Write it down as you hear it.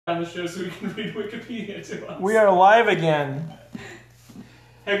on the show so we can read Wikipedia to us. We are live again.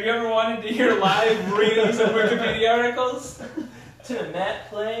 Have you ever wanted to hear live readings of Wikipedia articles? To Matt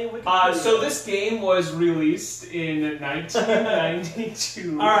play Wikipedia. So this game was released in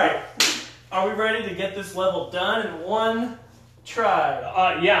 1992. Alright. Are we ready to get this level done in one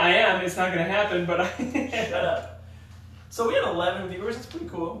try? Yeah, I am. It's not going to happen, but Shut up. So we had 11 viewers. That's pretty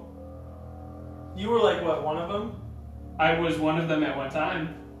cool. You were like, what, one of them? I was one of them at one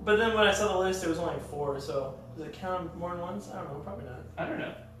time. But then when I saw the list, it was only like 4, so does it count more than once? I don't know. Probably not. I don't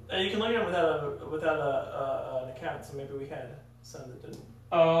know. You can look at it without an account, so maybe we had some that didn't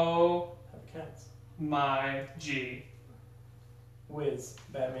Oh have accounts. my G. Whiz,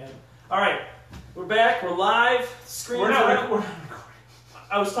 Batman. Alright, we're back, we're live. Screen's We're not out. recording.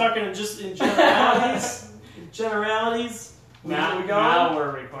 I was talking just in generalities. Now we going? Now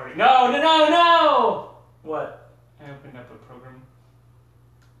we're recording. No! What? I opened up a program.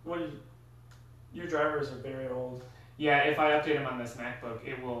 What did your drivers are very old. Yeah, if I update them on this MacBook,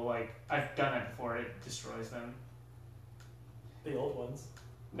 it will, like, I've done that before, it destroys them. The old ones.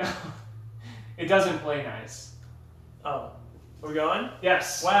 No. It doesn't play nice. Oh. We're going?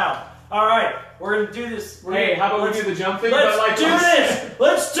 Yes. Wow. Alright, we're gonna do this. How about we do the jump thing? Let's do this!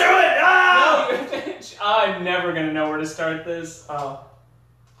 Let's do it! Ah! No, I'm never gonna know where to start this. Oh.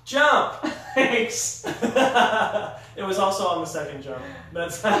 Jump! Thanks. It was also on the second jump.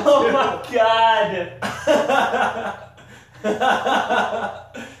 That's Oh my god.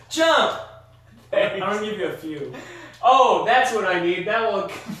 Jump! Thanks. I'm gonna give you a few. Oh, that's what I need. That will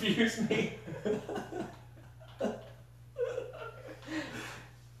confuse me.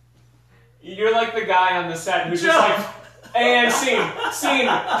 You're like the guy on the set who's just like, and scene,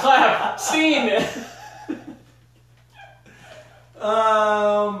 clap, scene.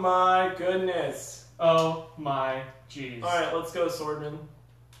 Oh my goodness. Oh my jeez. Alright, let's go, Swordman.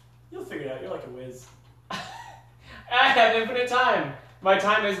 You'll figure it out. You're like a whiz. I have infinite time. My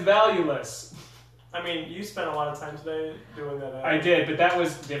time is valueless. I mean, you spent a lot of time today doing that. I did, but that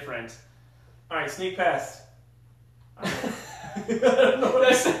was different. Alright, sneak past. I don't know.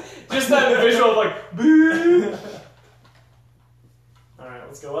 That's just that visual of like, boo. Alright,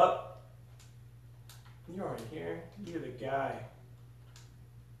 let's go up. You're already here. You're the guy.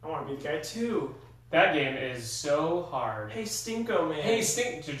 I want to be the guy too. That game is so hard. Hey, Stinko Man. Hey,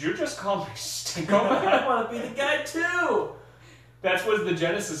 did you just call me Stinko Man? I want to be the guy too. That was the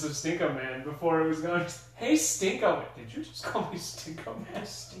genesis of Stinko Man before it was going, hey, Stinko Man. Did you just call me Stinko Man?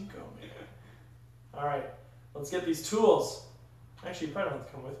 Stinko Man. Alright, let's get these tools. Actually, you probably don't have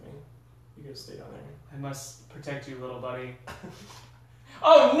to come with me. You can just stay down there. I must protect you, little buddy.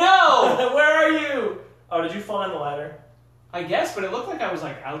 Oh, no! Where are you? Oh, did you fall down the ladder? I guess, but it looked like I was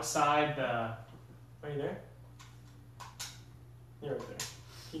like outside the... Are you there? You're right there.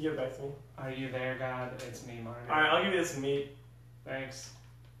 Can you give it back to me? Are you there, God? It's me, Marty. Alright, I'll give you this meat. Thanks.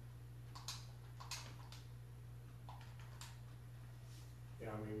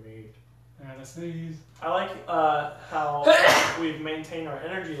 Yummy meat. And a sneeze. I like how we've maintained our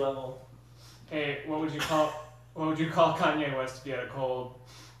energy level. Hey, what would you call Kanye West if you had a cold?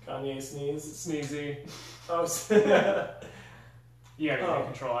 Kanye sneeze. Sneezy. Oh, You gotta get in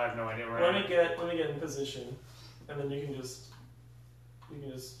control. I have no idea where I am. let me get in position, and then you can just.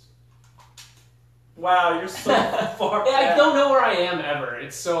 Wow, you're so far. I don't know where I am ever.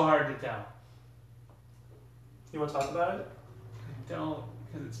 It's so hard to tell. You want to talk about it? I don't,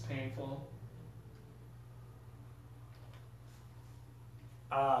 because it's painful.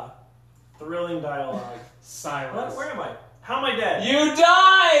 Thrilling dialogue. Silence. What? Where am I? How am I dead? You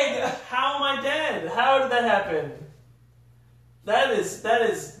died! How am I dead? How did that happen? That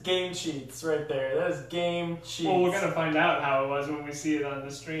is game cheats right there. That is game cheats. Well, we're gonna find out how it was when we see it on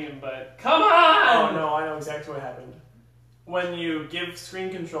the stream, but come on! Oh no, I know exactly what happened. When you give screen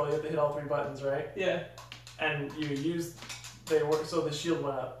control, you have to hit all 3 buttons, right? Yeah. And you use, they work, so the shield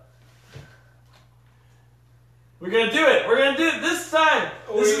went up. We're gonna do it! We're gonna do it this time!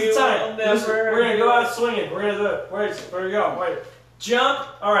 This is the time! We're gonna go out swinging. We're gonna do it. Where we go? Wait. Jump!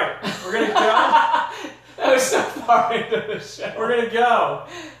 Alright, we're gonna go. That was so far into the show. We're gonna go.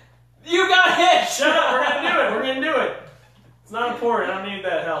 You got hit! Shut up! We're gonna do it! We're gonna do it! It's not important. I don't need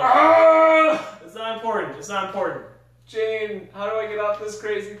that help. It's not important. It's not important. Jane, how do I get off this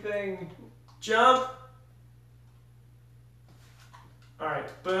crazy thing? Jump!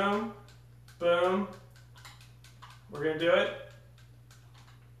 Alright, boom. Boom. We're gonna do it.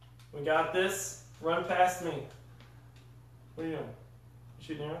 We got this. Run past me. What are you doing? You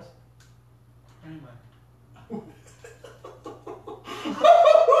shooting arrows? Where am I?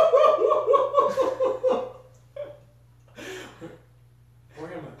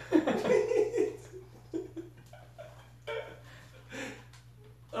 Where am I?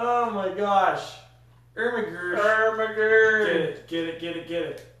 my gosh. Ermagerd. Ermagerd. Get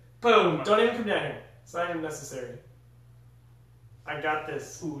it. Boom. Don't even come down here. It's not even necessary. I got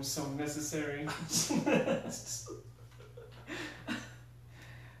this. Ooh, so necessary.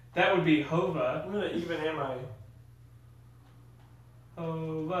 That would be Hova. I'm gonna even am I?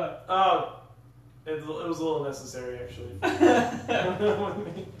 Hova. Oh, it was a little necessary actually.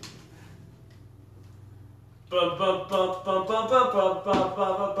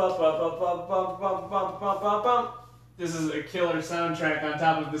 This is a killer soundtrack on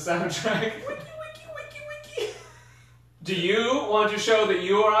top of the soundtrack. Wiki. Do you want to show that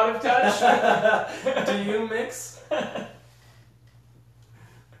you are out of touch? Do you mix?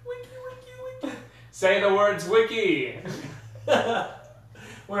 Wiki. Say the words wiki.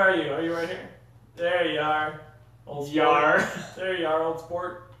 Where are you? Are you right here? There you are. Old sport. Yar. There you are, old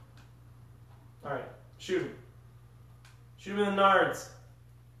sport. Alright, shoot him. Shoot him in the nards.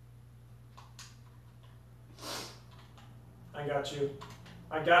 I got you.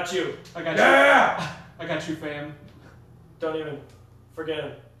 Yeah! I got you, fam. Don't even forget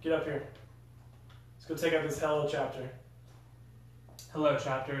him. Get up here. Let's go take out this hello chapter. Hello,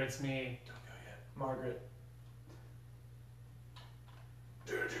 chapter. It's me. Don't go yet. Margaret.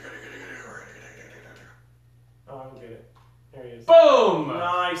 Oh, I don't get it. There he is. Boom!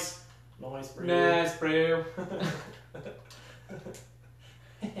 Nice, bro. Nice, bro.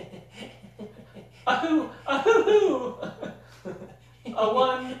 Ahoo! A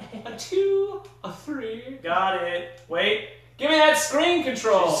 1, a 2, a 3. Got it. Wait. Give me that screen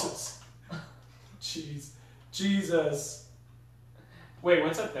control. Jesus. Wait,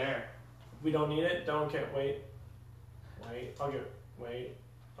 what's up there? We don't need it. Don't care. Wait. I'll get. Wait.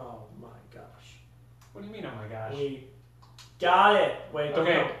 Oh my gosh. What do you mean, oh my gosh? Wait. Got it. Wait. Don't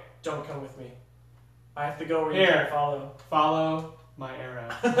Okay. come. Don't come with me. I have to go where Here. you can't follow. Follow my arrow.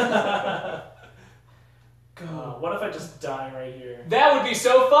 Go. What if I just die right here? That would be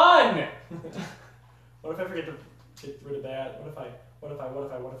so fun! What if I forget to get rid of that? What if I?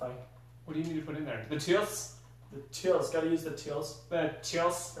 What do you need to put in there? The tilts? The tills. Gotta use the tills The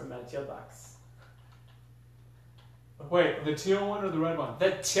tilts? from my tail box. Wait, the teal one or the red one?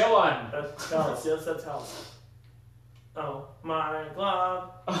 The teal one! The tills. Yes, the tills. Oh my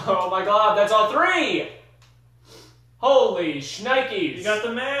god. Oh my god, that's all 3! Holy shnikes! You got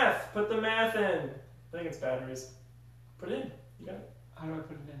the math. Put the math in. I think it's batteries. Put it in. You got it. How do I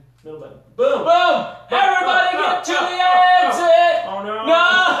put it in? Middle button. Boom! Boom! Everybody get to the exit! Oh no! No!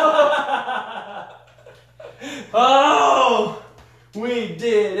 Oh! We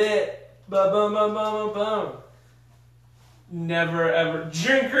did it! Boom. Never ever.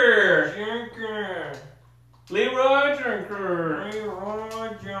 Drinker! Drinker. Leroy Drinker! Leroy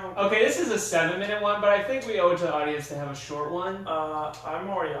Drinker. Okay, this is a 7-minute one, but I think we owe it to the audience to have a short one. I'm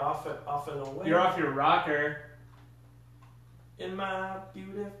already off and away. You're off your rocker. In my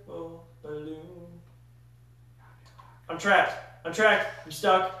beautiful balloon. I'm trapped. I'm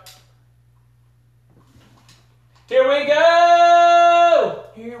stuck. Here we go!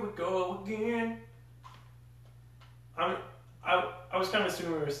 Here we go again. I was kind of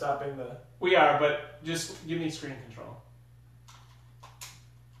assuming we were stopping the... We are, but just give me screen control.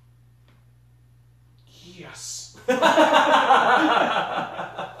 Yes.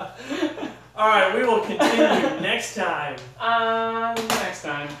 Alright, we will continue next time. Next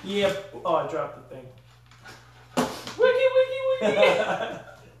time. Yep. Oh, I dropped the thing. Wiki. Wiki.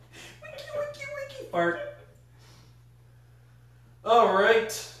 Fart.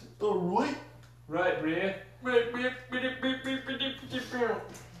 Alright. Right, Bria.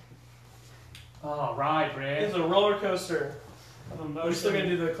 All right, Bria. It's a roller coaster. Are Are we still gonna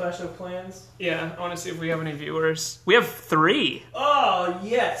do the Clash of Clans? Yeah, I want to see if we have any viewers. We have 3. Oh,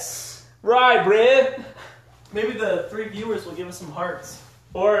 yes. Right, Bria. Maybe the 3 viewers will give us some hearts.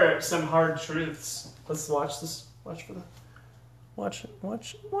 Or some hard truths. Let's watch this. Watch for the... Watch.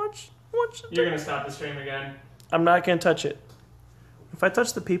 You're going to stop the stream again. I'm not gonna touch it. If I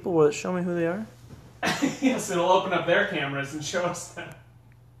touch the people, will it show me who they are? Yes, it'll open up their cameras and show us them.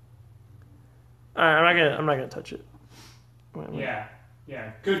 Alright, I'm not gonna touch it. Wait.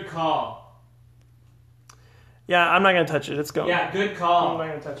 Yeah. Good call. Yeah, I'm not gonna touch it. It's going. Yeah, good I'm call. not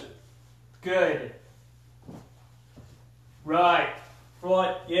gonna touch it. Good. Right.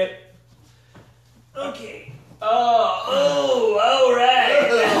 Right. Yep. Okay. Oh, all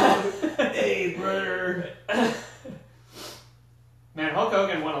right. Hey, brother. Man, Hulk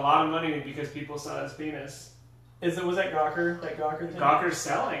Hogan won a lot of money because people saw his penis. Was that Gawker? That Gawker thing? Gawker's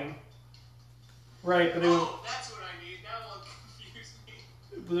selling. Right, but it was... that's what I need. That one confused me.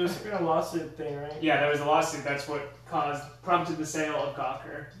 There's some kind of lawsuit thing, right? Yeah, there was a lawsuit. That's what prompted the sale of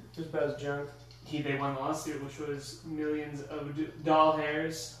Gawker. Just about his junk. They won the lawsuit, which was millions of doll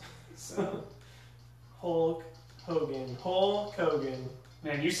hairs. So. Hulk Hogan.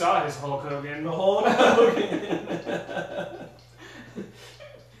 Man, you saw his Hulk Hogan. The Hulk Hogan.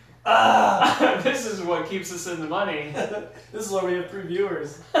 This is what keeps us in the money. This is why we have 3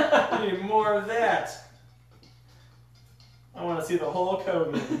 viewers. We need more of that. I want to see the Hulk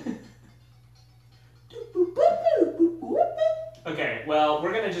Hogan. Okay, well,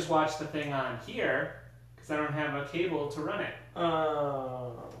 we're going to just watch the thing on here, because I don't have a cable to run it.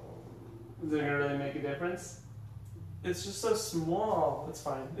 Is it going to really make a difference? It's just so small. It's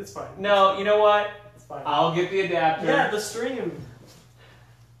fine. It's fine. No, you know what? It's fine. I'll get the adapter. Yeah, the stream.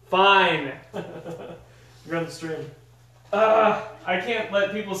 Fine. You're on the stream. I can't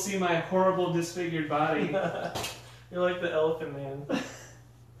let people see my horrible disfigured body. You're like the Elephant Man.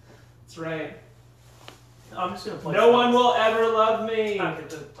 That's right. I'm just gonna play. No one will ever love me. I can't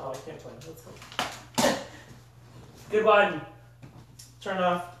play. Let's go. Good one. Turn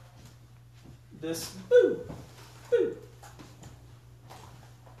off this. Boo. Boo.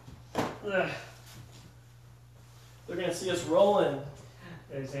 Ugh. They're gonna see us rolling.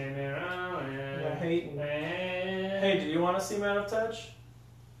 They're saying they're Yeah, hating. Hey, do you want to see Man of Touch?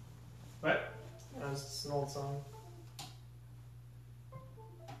 What? That's just an old song.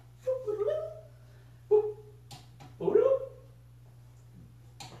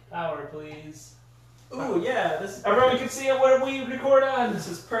 Power, please. Ooh, yeah. This is Everyone can see it. What do we record on? This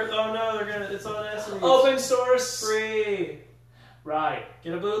is oh no, they're gonna. It's on S. Open source. Free. Right.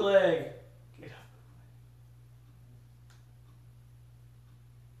 Get a bootleg.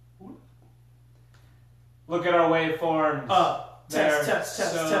 Look at our waveforms. Test, They're test,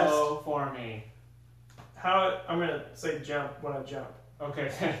 so test. for me. How I'm gonna say jump when I jump. Okay,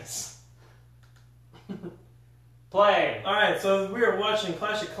 thanks. Play. All right, so we are watching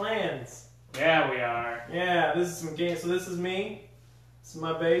Clash of Clans. Yeah, we are. Yeah, this is some games. So this is me. This is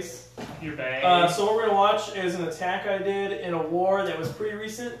my base. Your base. So what we're gonna watch is an attack I did in a war that was pretty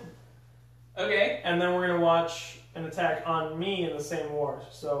recent, Okay. and then we're gonna watch an attack on me in the same war.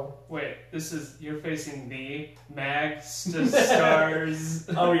 So Wait, you're facing the mag stars.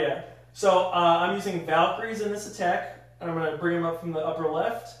 oh yeah. So I'm using Valkyries in this attack, and I'm gonna bring them up from the upper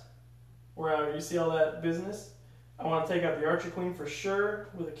left, where you see all that business. I want to take out the Archer Queen for sure,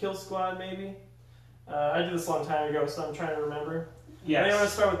 with a kill squad maybe. I did this a long time ago, so I'm trying to remember. Yes. Then I'm going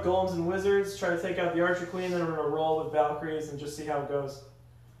to start with Golems and Wizards, try to take out the Archer Queen, then we're going to roll with Valkyries and just see how it goes.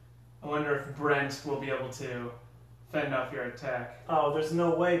 I wonder if Brent will be able to fend off your attack. Oh, there's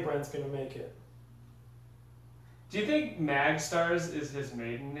no way Brent's going to make it. Do you think Mag Stars is his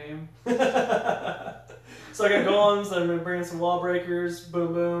maiden name? So I got Golems, I'm going to bring in some Wall Breakers,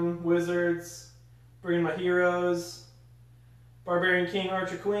 boom boom, Wizards, bring in my heroes, Barbarian King,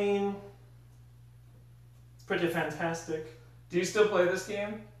 Archer Queen. It's pretty fantastic. Do you still play this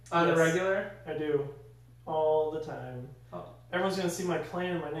game on the Yes. regular? I do. All the time. Oh. Everyone's going to see my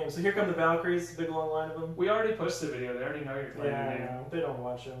clan and my name. So here come the Valkyries, big long line of them. We already posted a video. They already know you're playing Yeah, your I name. know. They don't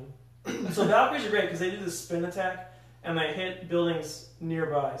watch them. So Valkyries are great because they do this spin attack and they hit buildings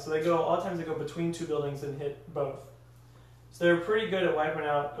nearby. So they go, a lot of times they go between 2 buildings and hit both. So they're pretty good at wiping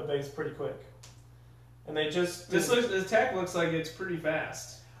out a base pretty quick. And they just... The attack looks like it's pretty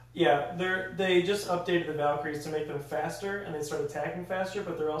fast. Yeah, they just updated the Valkyries to make them faster, and they start attacking faster,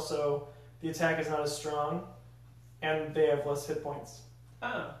 but they're also... The attack is not as strong, and they have less hit points.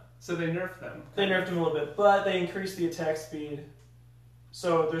 Oh, so they nerfed them. They nerfed them a little bit, but they increased the attack speed,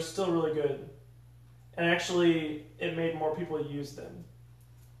 so they're still really good. And actually, it made more people use them.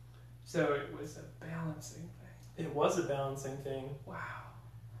 So it was a balancing thing. It was a balancing thing. Wow.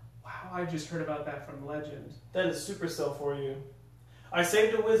 Wow, I just heard about that from Legend. That is Supercell for you. I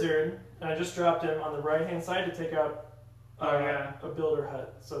saved a wizard, and I just dropped him on the right-hand side to take out a builder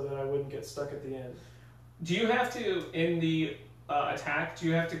hut so that I wouldn't get stuck at the end. Do you have to, in the attack, do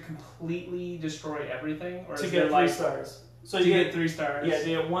you have to completely destroy everything? Or To is get there 3 stars. So to you get 3 stars? Yeah, to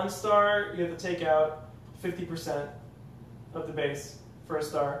get 1 star, you have to take out 50% of the base for a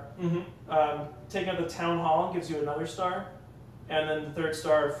star. Mm-hmm. Taking out the town hall gives you another star, and then the 3rd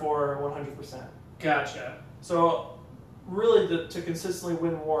star for 100%. Gotcha. So really, to consistently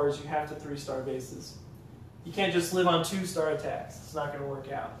win wars, you have to 3-star bases. You can't just live on 2-star attacks. It's not going to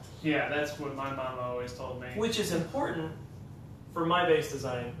work out. Yeah, that's what my mama always told me. Which is important for my base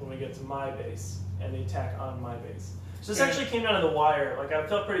design when we get to my base and the attack on my base. So this actually came down to the wire. Like, I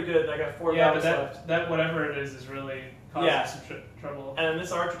felt pretty good. I got 4 battles left. That whatever it is really causing some trouble. And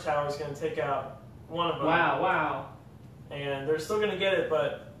this archer tower is going to take out one of them. Wow. and they're still going to get it,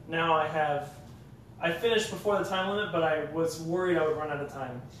 but now I finished before the time limit, but I was worried I would run out of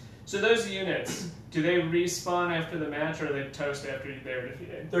time. So those units, do they respawn after the match, or are they toast after they were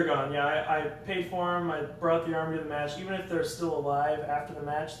defeated? They're gone, yeah. I paid for them, I brought the army to the match. Even if they're still alive after the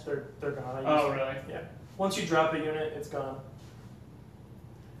match, they're gone. Really? Yeah. Once you drop a unit, it's gone.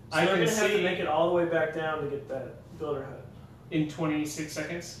 So I they're can going to have to see make it all the way back down to get that builder hut. in 26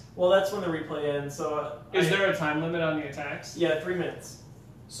 seconds. Well, that's when the replay ends, so... Is there a time limit on the attacks? Yeah, 3 minutes.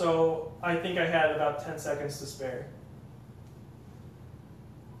 So I think I had about 10 seconds to spare.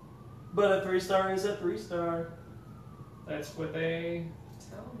 But a 3-star is a 3-star. That's what they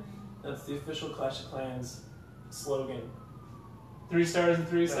tell me. That's the official Clash of Clans slogan. 3 stars and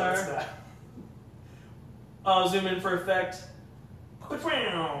 3 No, star? it's not. I'll zoom in for effect.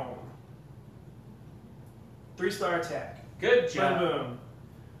 3-star attack. Good Boom, job.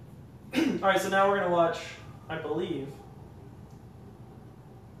 boom. Alright, so now we're going to watch, I believe...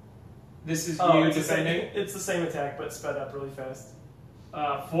 This is Oh, you it's defending? it's the same attack, but sped up really fast.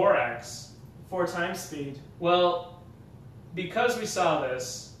 4x. 4 times speed. Well, because we saw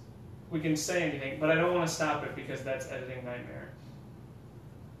this, we can say anything, but I don't want to stop it because that's editing nightmare.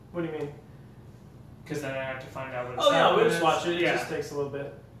 What do you mean? Because then I have to find out what it's Oh yeah, we'll is. just watch it. It Yeah. just takes a little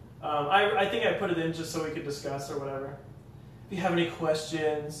bit. I think I put it in just so we could discuss or whatever. If you have any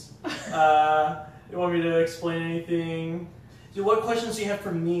questions, you want me to explain anything? Dude, what questions do you have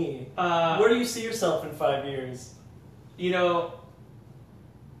for me? Where do you see yourself in 5 years? You know,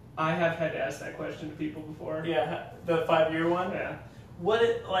 I have had to ask that question to people before. Yeah, the 5-year one? Yeah.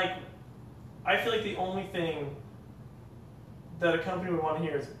 I feel like the only thing that a company would want to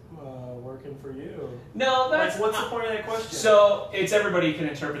hear is, working for you. No, that's... Like, what's the point of that question? So, everybody can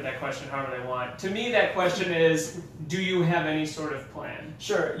interpret that question however they want. To me, that question is, do you have any sort of plan?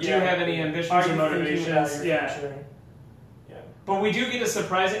 Sure, Do you have any ambitions Are or you motivations? thinking about your Yeah. future? Yeah. But we do get a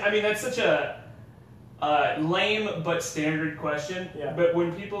surprising... I mean, that's such a lame but standard question. Yeah. But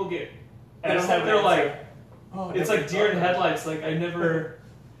when people get They don't asked have that, an they're answer. like... Oh, It's never like deer in thought of that. headlights. Like, I never...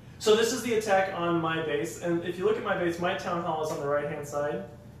 So this is the attack on my base, and if you look at my base, my town hall is on the right-hand side,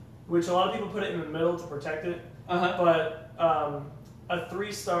 which a lot of people put it in the middle to protect it, Uh-huh. but a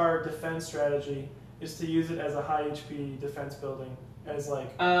 3-star defense strategy is to use it as a high HP defense building, as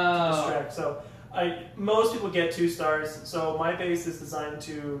like to distract. So most people get 2 stars, so my base is designed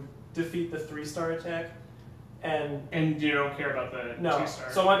to defeat the 3-star attack, And you don't care about the no.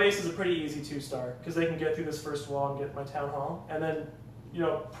 2-star. So my base is a pretty easy 2-star, because they can get through this first wall and get my town hall, and then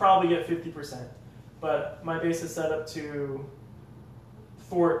probably get 50%. But my base is set up to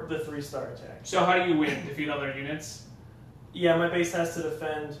thwart the 3-star attack. So how do you win? Defeat other units? Yeah, my base has to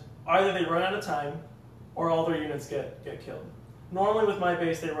defend. Either they run out of time, or all their units get killed. Normally with my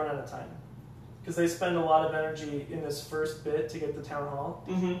base, they run out of time, because they spend a lot of energy in this first bit to get the town hall,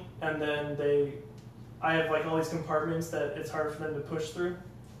 Mm-hmm. and then I have like all these compartments that it's hard for them to push through.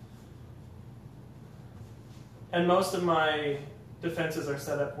 And most of my defenses are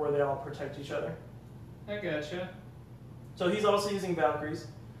set up where they all protect each other. I gotcha. So he's also using Valkyries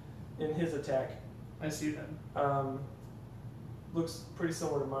in his attack. I see them. Looks pretty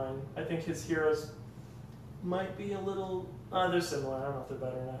similar to mine. I think his heroes might be a little... they're similar. I don't know if they're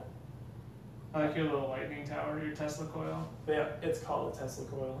better or not. I like your little lightning tower, your Tesla coil. But yeah, it's called a Tesla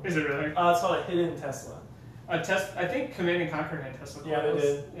coil. Is it really? It's called a hidden Tesla. I think Command and Conquer had Tesla coils. Yeah, they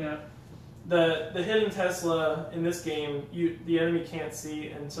did. Yeah. The hidden Tesla in this game, the enemy can't see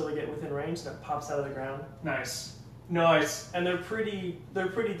until they get within range, and it pops out of the ground. Nice. Nice. And they're pretty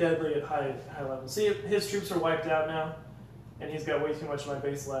deadly at high levels. See, his troops are wiped out now, and he's got way too much of my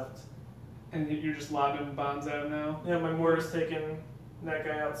base left. And you're just lobbing bombs at him now? Yeah, my mortar's taking that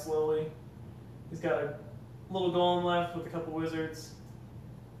guy out slowly. He's got a little golem left with a couple wizards.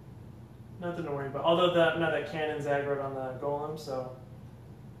 Nothing to worry about. Although now that cannon's aggroed on the golem, so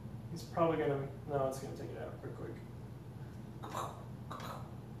he's probably gonna... No, it's gonna take it out real quick.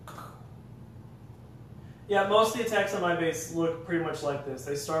 Yeah, most of the attacks on my base look pretty much like this.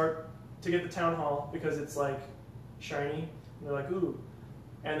 They start to get the town hall because it's like shiny, and they're like, ooh.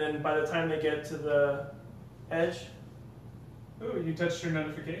 And then by the time they get to the edge... Ooh, you touched your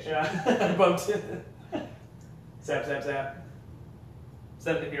notification. Yeah, I bumped it. Zap, zap, zap. Is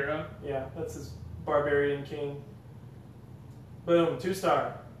that the hero? Yeah, that's his barbarian king. Boom,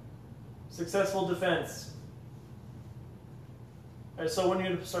 2-star. Successful defense. Alright, so when are you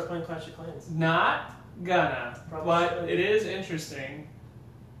going to start playing Clash of Clans? Not gonna. Probably but should. it is interesting.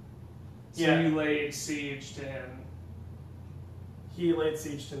 So Yeah. you laid siege to him. He laid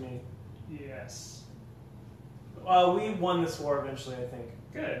siege to me. Yes. We won this war eventually, I think.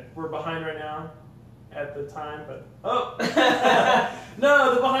 Good. We're behind right now, at the time, but oh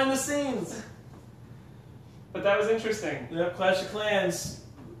no, the behind the scenes. But that was interesting. Yep, Clash of Clans.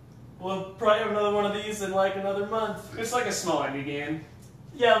 We'll probably have another one of these in like another month. It's like a small indie game.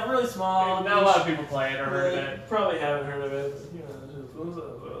 Yeah, really small. Not a lot of people play it or heard of it. Probably haven't heard of it. But, you know,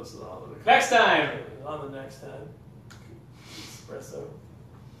 Next time. On the next time. Espresso.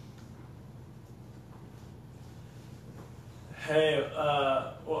 Hey,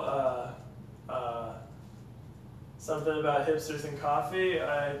 something about hipsters and coffee.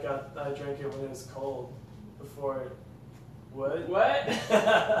 I drank it when it was cold. Before it. What? What?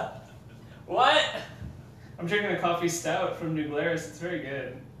 What? I'm drinking a coffee stout from New Glarus. It's very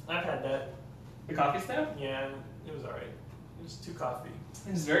good. I've had that. The coffee stout? Yeah, it was alright. It was too coffee.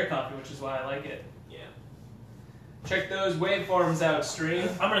 It's very coffee, which is why I like it. Yeah. Check those waveforms out, stream.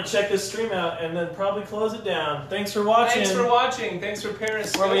 I'm gonna check this stream out and then probably close it down. Thanks for watching. Thanks for watching. Thanks for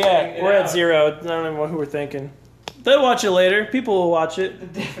Periscope. Where we at? We're at 0. I don't know who we're thinking. They'll watch it later. People will watch it.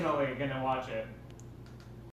 They're definitely gonna watch it.